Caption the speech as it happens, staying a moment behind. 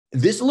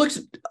This looks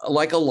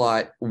like a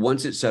lot.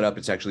 Once it's set up,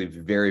 it's actually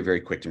very,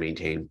 very quick to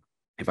maintain.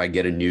 If I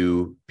get a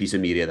new piece of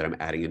media that I'm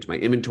adding into my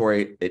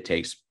inventory, it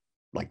takes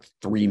like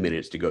 3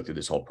 minutes to go through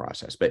this whole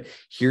process. But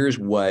here's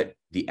what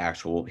we're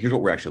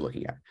actually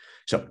looking at.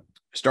 So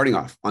starting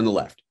off on the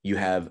left, you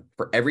have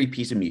for every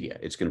piece of media,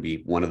 it's going to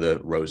be one of the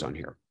rows on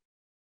here.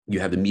 You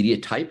have the media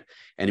type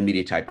and a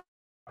media type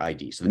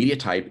ID. So the media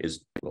type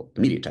is, well,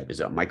 the media type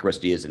is a micro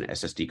SD, is an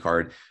SSD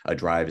card, a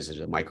drive, is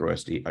it a micro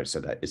SD? I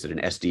said that, is it an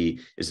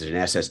SD? Is it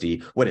an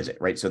SSD? What is it,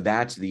 right? So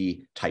that's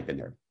the type in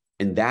there.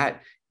 And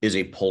that is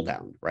a pull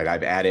down, right?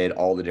 I've added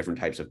all the different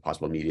types of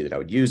possible media that I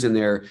would use in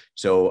there.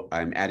 So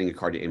I'm adding a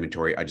card to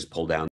inventory. I just pull down